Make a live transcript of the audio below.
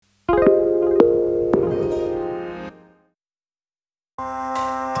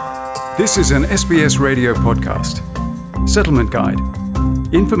This is an SBS radio podcast. Settlement Guide.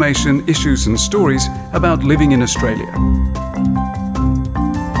 Information, issues and stories about living in Australia.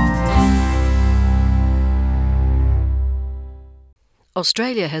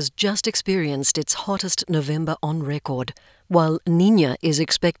 Australia has just experienced its hottest November on record. While Niña is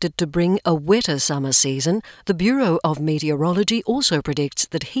expected to bring a wetter summer season, the Bureau of Meteorology also predicts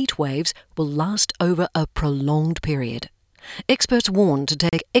that heat waves will last over a prolonged period. Experts warn to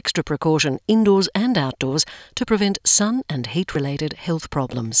take extra precaution indoors and outdoors to prevent sun and heat-related health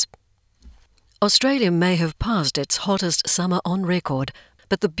problems. Australia may have passed its hottest summer on record,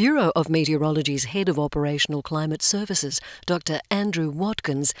 but the Bureau of Meteorology's Head of Operational Climate Services, Dr. Andrew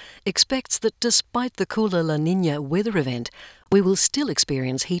Watkins, expects that despite the cooler La Niña weather event, we will still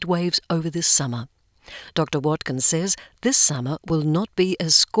experience heat waves over this summer. Dr. Watkins says this summer will not be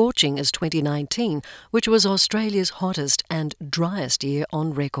as scorching as 2019, which was Australia's hottest and driest year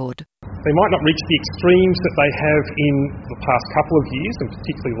on record. They might not reach the extremes that they have in the past couple of years, and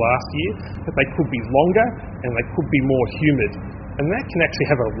particularly last year, but they could be longer and they could be more humid. And that can actually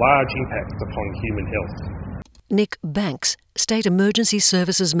have a large impact upon human health. Nick Banks, State Emergency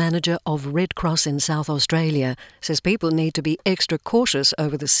Services Manager of Red Cross in South Australia, says people need to be extra cautious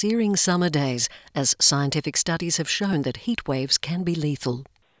over the searing summer days, as scientific studies have shown that heat waves can be lethal.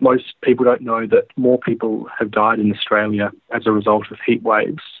 Most people don't know that more people have died in Australia as a result of heat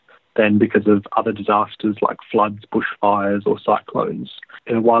waves than because of other disasters like floods, bushfires or cyclones.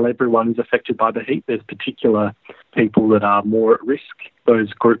 And while everyone is affected by the heat, there's particular people that are more at risk.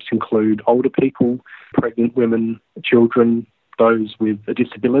 Those groups include older people, pregnant women, children, those with a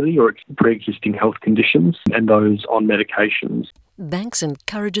disability or pre-existing health conditions, and those on medications. Banks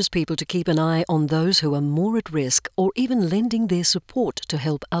encourages people to keep an eye on those who are more at risk or even lending their support to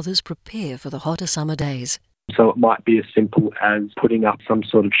help others prepare for the hotter summer days. So it might be as simple as putting up some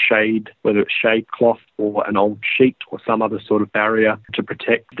sort of shade, whether it's shade cloth or an old sheet or some other sort of barrier to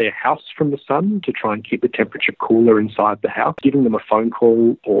protect their house from the sun, to try and keep the temperature cooler inside the house, giving them a phone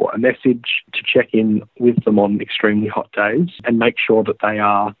call or a message to check in with them on extremely hot days, and make sure that they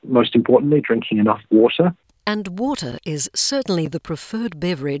are, most importantly, drinking enough water. And water is certainly the preferred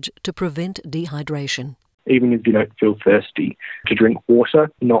beverage to prevent dehydration. Even if you don't feel thirsty, to drink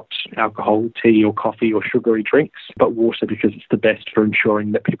water, not alcohol, tea or coffee or sugary drinks, but water because it's the best for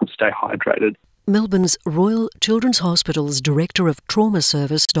ensuring that people stay hydrated. Melbourne's Royal Children's Hospital's Director of Trauma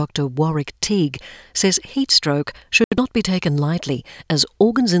Service, Dr. Warwick Teague, says heat stroke should not be taken lightly, as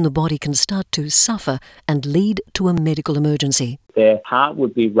organs in the body can start to suffer and lead to a medical emergency. Their heart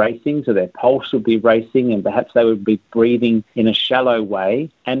would be racing, so their pulse would be racing, and perhaps they would be breathing in a shallow way,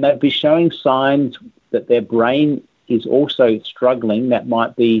 and they'd be showing signs that their brain is also struggling. That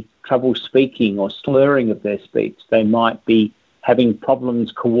might be trouble speaking or slurring of their speech. They might be having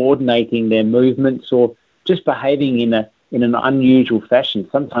problems coordinating their movements or just behaving in an unusual fashion,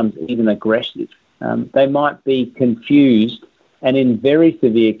 sometimes even aggressive. They might be confused, and in very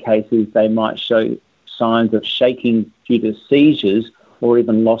severe cases, they might show signs of shaking due to seizures or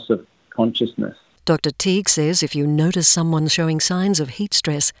even loss of consciousness. Dr. Teague says if you notice someone showing signs of heat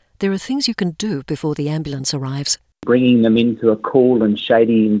stress, there are things you can do before the ambulance arrives. Bringing them into a cool and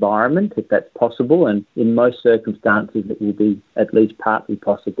shady environment, if that's possible, and in most circumstances it will be at least partly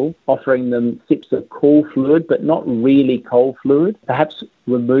possible. Offering them sips of cool fluid, but not really cold fluid. Perhaps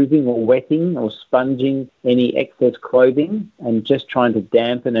removing or wetting or sponging any excess clothing and just trying to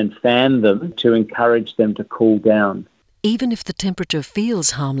dampen and fan them to encourage them to cool down. Even if the temperature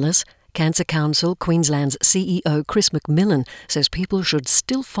feels harmless, Cancer Council Queensland's CEO Chris McMillan says people should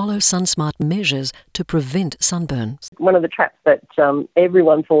still follow SunSmart measures to prevent sunburn. One of the traps that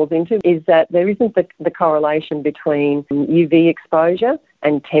everyone falls into is that there isn't the correlation between UV exposure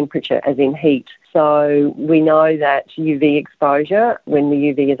and temperature, as in heat. So we know that UV exposure, when the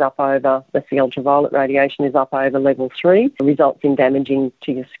UV is up over, let's say ultraviolet radiation is up over level 3, results in damaging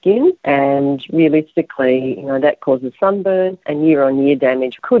to your skin. And realistically, that causes sunburn, and year-on-year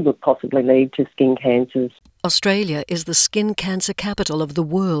damage could possibly lead to skin cancers. Australia is the skin cancer capital of the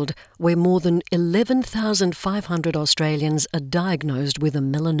world, where more than 11,500 Australians are diagnosed with a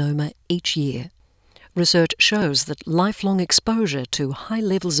melanoma each year. Research shows that lifelong exposure to high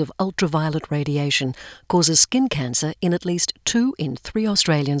levels of ultraviolet radiation causes skin cancer in at least 2 in 3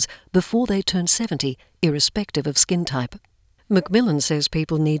 Australians before they turn 70, irrespective of skin type. McMillan says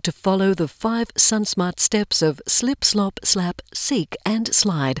people need to follow the 5 SunSmart steps of slip, slop, slap, seek and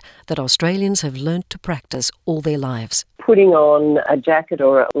slide that Australians have learnt to practice all their lives. putting on a jacket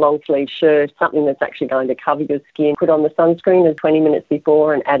or a long sleeve shirt, something that's actually going to cover your skin. Put on the sunscreen 20 minutes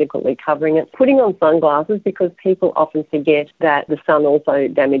before and adequately covering it. Putting on sunglasses, because people often forget that the sun also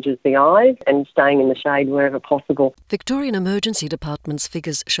damages the eyes, and staying in the shade wherever possible. Victorian Emergency Department's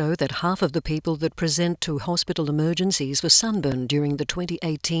figures show that half of the people that present to hospital emergencies for sunburn during the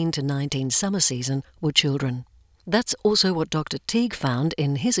 2018 to 19 summer season were children. That's also what Dr. Teague found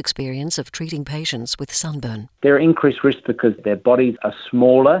in his experience of treating patients with sunburn. They're increased risk because their bodies are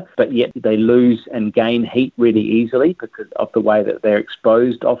smaller, but yet they lose and gain heat really easily because of the way that they're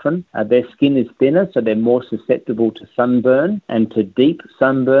exposed often. Their skin is thinner, so they're more susceptible to sunburn and to deep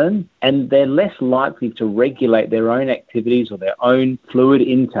sunburn, and they're less likely to regulate their own activities or their own fluid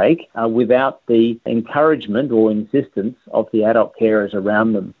intake without the encouragement or insistence of the adult carers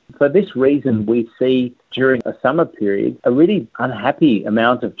around them. For this reason, we see during a summer period a really unhappy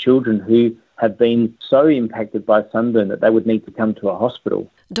amount of children who have been so impacted by sunburn that they would need to come to a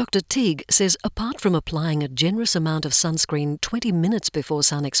hospital. Dr. Teague says apart from applying a generous amount of sunscreen 20 minutes before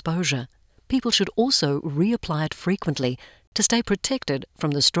sun exposure, people should also reapply it frequently to stay protected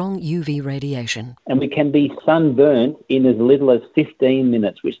from the strong UV radiation. And we can be sunburned in as little as 15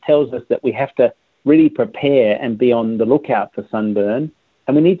 minutes, which tells us that we have to really prepare and be on the lookout for sunburn.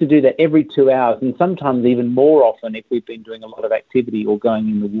 And we need to do that every 2 hours, and sometimes even more often if we've been doing a lot of activity or going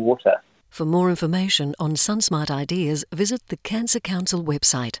in the water. For more information on SunSmart ideas, visit the Cancer Council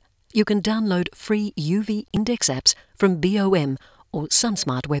website. You can download free UV index apps from BOM or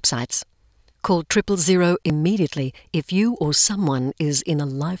SunSmart websites. Call 000 immediately if you or someone is in a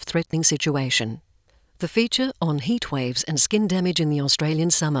life-threatening situation. The feature on heat waves and skin damage in the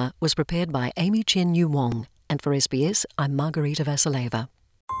Australian summer was prepared by Amy Chen Yu Wong, and for SBS, I'm Margarita Vasileva.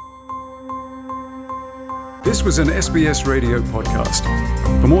 This was an SBS radio podcast.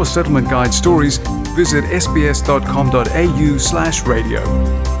 For more Settlement Guide stories, visit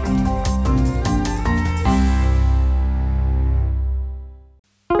sbs.com.au/radio.